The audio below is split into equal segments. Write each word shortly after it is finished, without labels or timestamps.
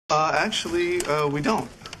We don't.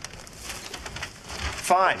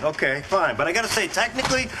 Fine, okay, fine. But I gotta say,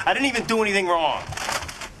 technically, I didn't even do anything wrong.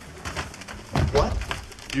 What?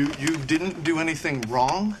 You didn't do anything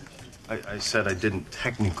wrong? I said I didn't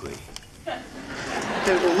technically.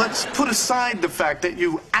 Okay, well, let's put aside the fact that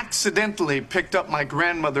you accidentally picked up my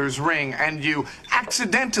grandmother's ring and you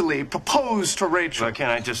accidentally proposed to Rachel. Well,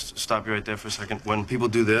 can't I just stop you right there for a second? When people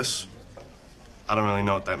do this, I don't really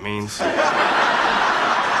know what that means.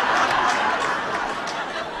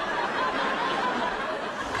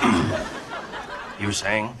 You were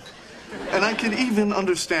saying? And I can even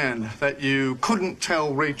understand that you couldn't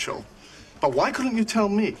tell Rachel. But why couldn't you tell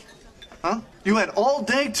me? Huh? You had all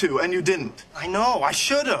day to, and you didn't. I know, I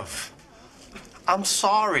should have. I'm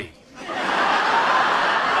sorry.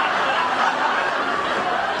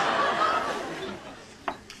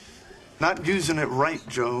 Not using it right,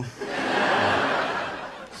 Joe.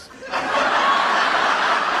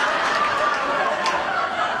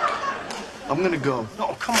 I'm gonna go.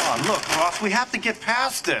 No, come on, look, Ross, we have to get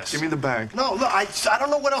past this. Give me the bag. No, look, I don't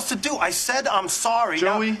know what else to do. I said I'm sorry.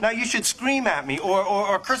 Joey? Now you should scream at me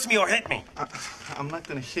or curse me or hit me. I'm not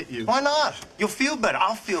gonna hit you. Why not? You'll feel better.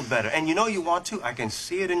 I'll feel better. And you know you want to. I can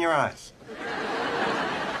see it in your eyes.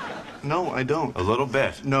 No, I don't. A little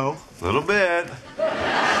bit. No. A little bit.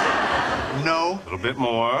 No. A little bit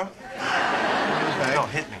more. No,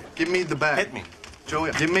 hit me. Give me the bag. Hit me.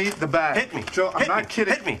 Joey, give me the bag. Hit me. Joe, I'm not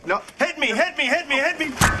kidding. Hit me. No. Hit me, hit me, hit me, hit me.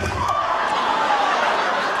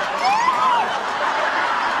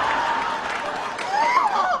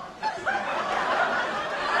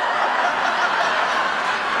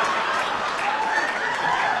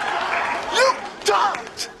 You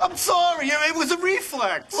ducked! I'm sorry. It was a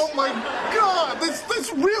reflex. Oh my God,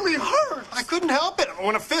 this really hurts. I couldn't help it.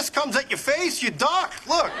 When a fist comes at your face, you duck.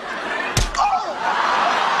 Look. Oh!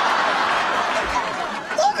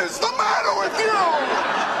 What is the matter with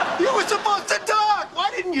you? You were supposed to duck. Why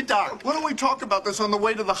didn't you duck? Why don't we talk about this on the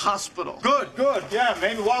way to the hospital? Good, good. Yeah,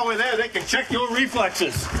 maybe while we're there, they can check your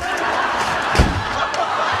reflexes.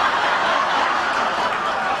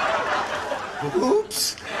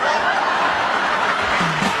 Oops.